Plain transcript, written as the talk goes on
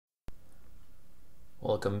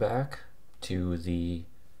Welcome back to the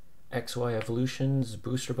XY Evolutions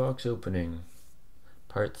booster box opening,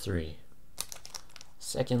 part 3.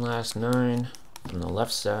 Second last 9 on the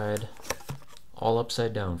left side, all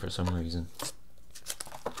upside down for some reason.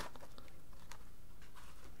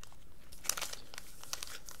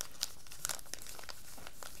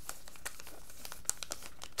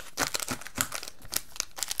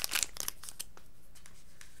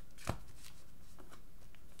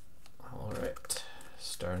 Alright,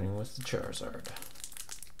 starting with the Charizard.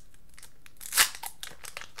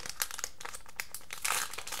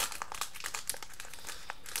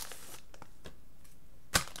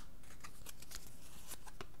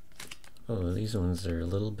 Oh, these ones are a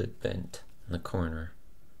little bit bent in the corner.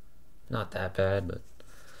 Not that bad, but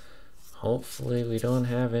hopefully we don't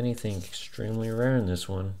have anything extremely rare in this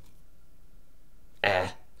one.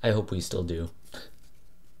 I hope we still do.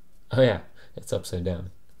 Oh yeah, it's upside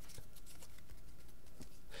down.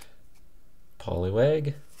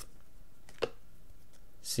 Poliwag,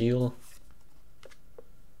 Seal,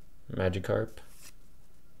 Magikarp,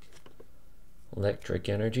 Electric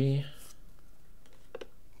Energy,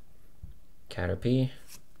 Caterpie,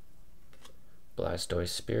 Blastoise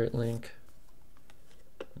Spirit Link,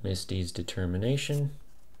 Misty's Determination,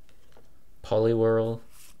 Poliwhirl,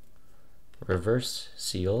 Reverse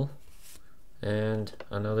Seal, and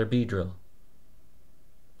another Beedrill.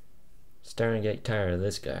 Starting to get tired of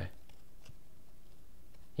this guy.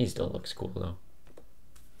 He still looks cool though.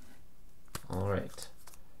 Alright,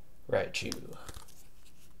 Raichu.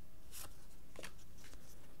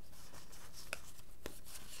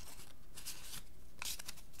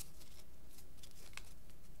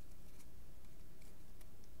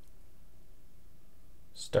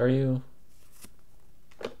 Staryu,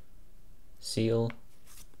 Seal,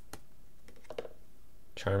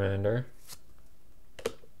 Charmander,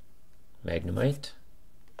 Magnemite,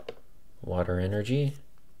 Water Energy,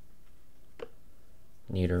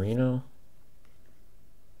 Nidorino,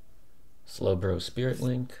 Slowbro Spirit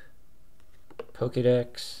Link,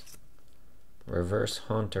 Pokédex, Reverse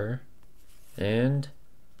Haunter, and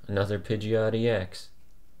another Pidgeot EX.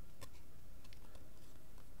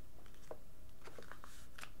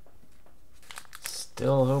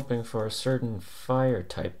 Still hoping for a certain fire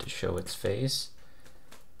type to show its face,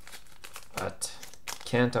 but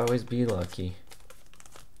can't always be lucky.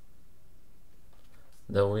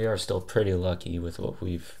 Though we are still pretty lucky with what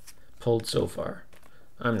we've pulled so far.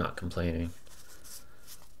 I'm not complaining.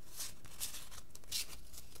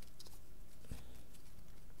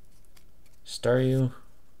 Staryu,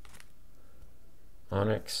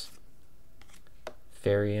 Onix,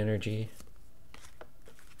 Fairy Energy,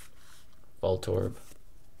 Voltorb,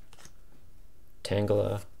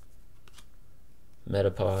 Tangela,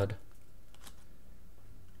 Metapod,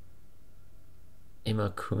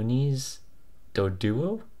 Imakuni's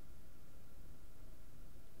Doduo?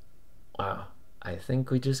 Wow, I think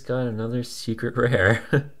we just got another secret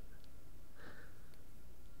rare.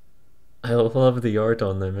 I love the art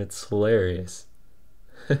on them, it's hilarious.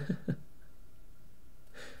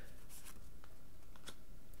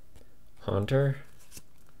 Haunter,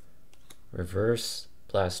 Reverse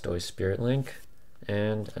Blastoise Spirit Link,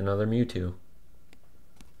 and another Mewtwo.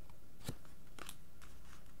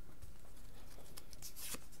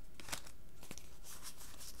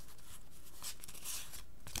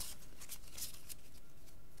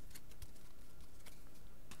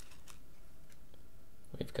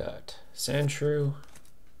 We've got Sandshrew,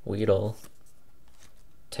 Weedle,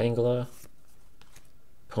 Tangela,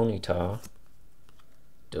 Ponyta,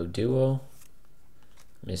 Doduo,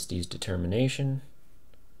 Misty's Determination,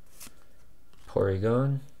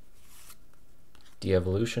 Porygon,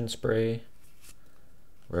 De-Evolution Spray,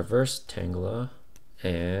 Reverse Tangela,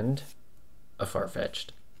 and a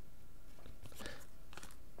Farfetch'd.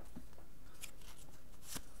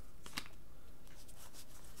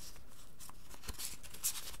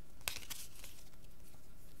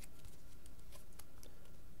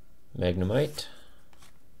 Magnemite,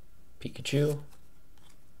 Pikachu,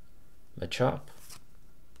 Machop,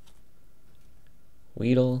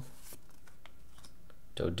 Weedle,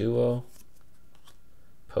 Doduo,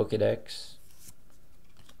 Pokédex,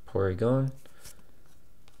 Porygon,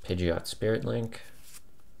 Pidgeot Spirit Link,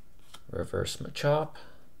 Reverse Machop,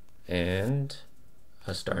 and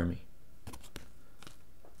a Starmie.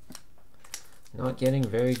 Not getting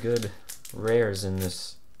very good rares in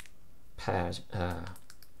this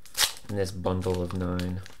in this bundle of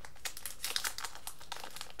 9.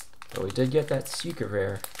 But we did get that secret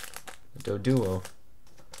rare, Doduo.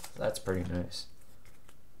 That's pretty nice.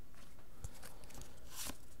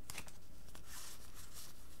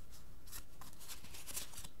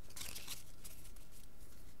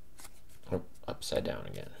 upside down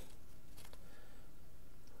again.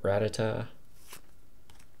 Rattata,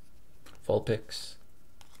 Vulpix,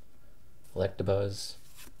 Electabuzz,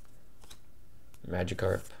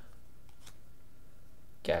 Magikarp,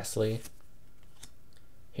 Ghastly.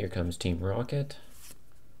 Here comes Team Rocket,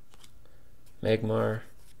 Magmar,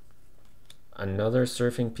 another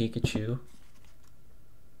Surfing Pikachu.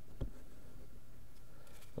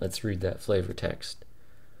 Let's read that flavor text.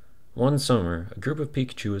 One summer, a group of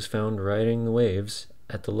Pikachu was found riding the waves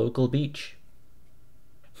at the local beach.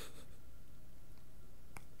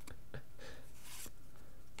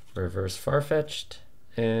 Reverse Farfetch'd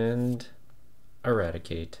and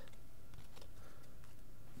Eradicate.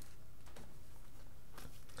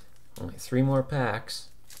 Only 3 more packs.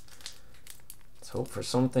 Let's hope for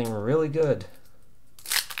something really good.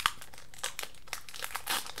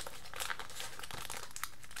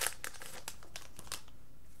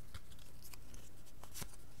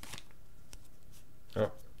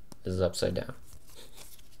 Oh, this is upside down.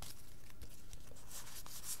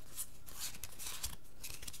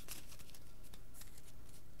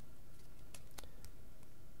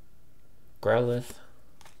 Growlithe,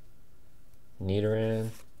 Nidoran,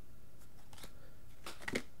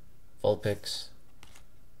 Vulpix,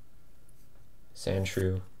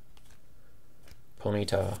 Sandshrew,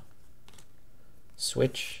 Ponyta,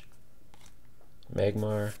 Switch,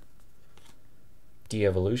 Magmar,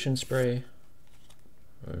 De-Evolution Spray,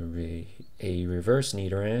 a reverse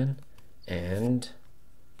Nidoran, and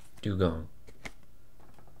Dugong.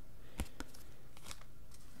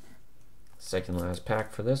 Second last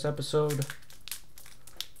pack for this episode.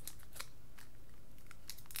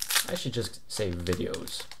 I should just say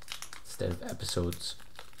videos instead of episodes.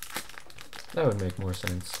 That would make more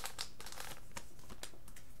sense.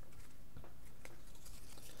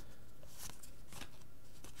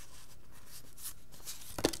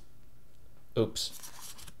 Oops.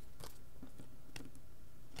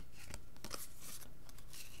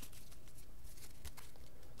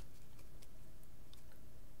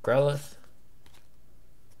 Growlithe,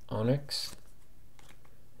 Onix,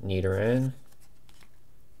 Nidoran,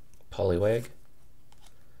 Poliwag,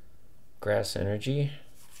 Grass Energy,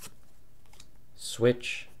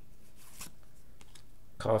 Switch,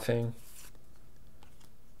 Coughing,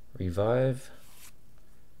 Revive,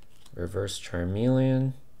 Reverse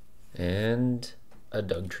Charmeleon, and a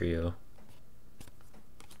Dugtrio.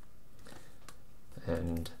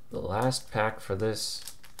 And the last pack for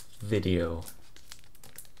this video.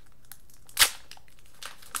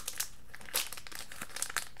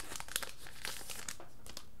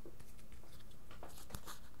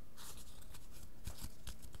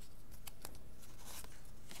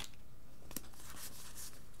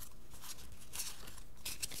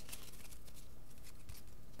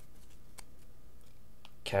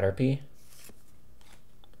 Caterpie,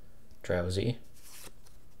 Drowsy,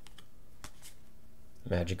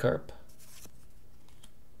 Magikarp,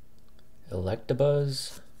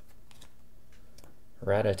 Electabuzz,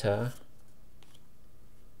 Rattata,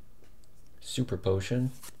 Super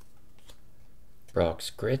Potion, Brock's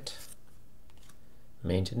Grit,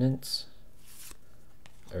 Maintenance,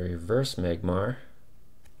 a reverse Magmar,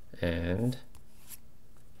 and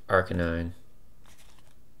Arcanine.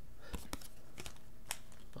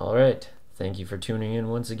 Alright, thank you for tuning in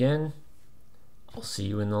once again. I'll see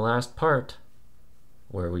you in the last part,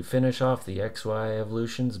 where we finish off the XY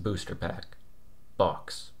Evolutions booster pack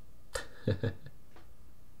box.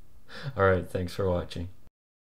 Alright, thanks for watching.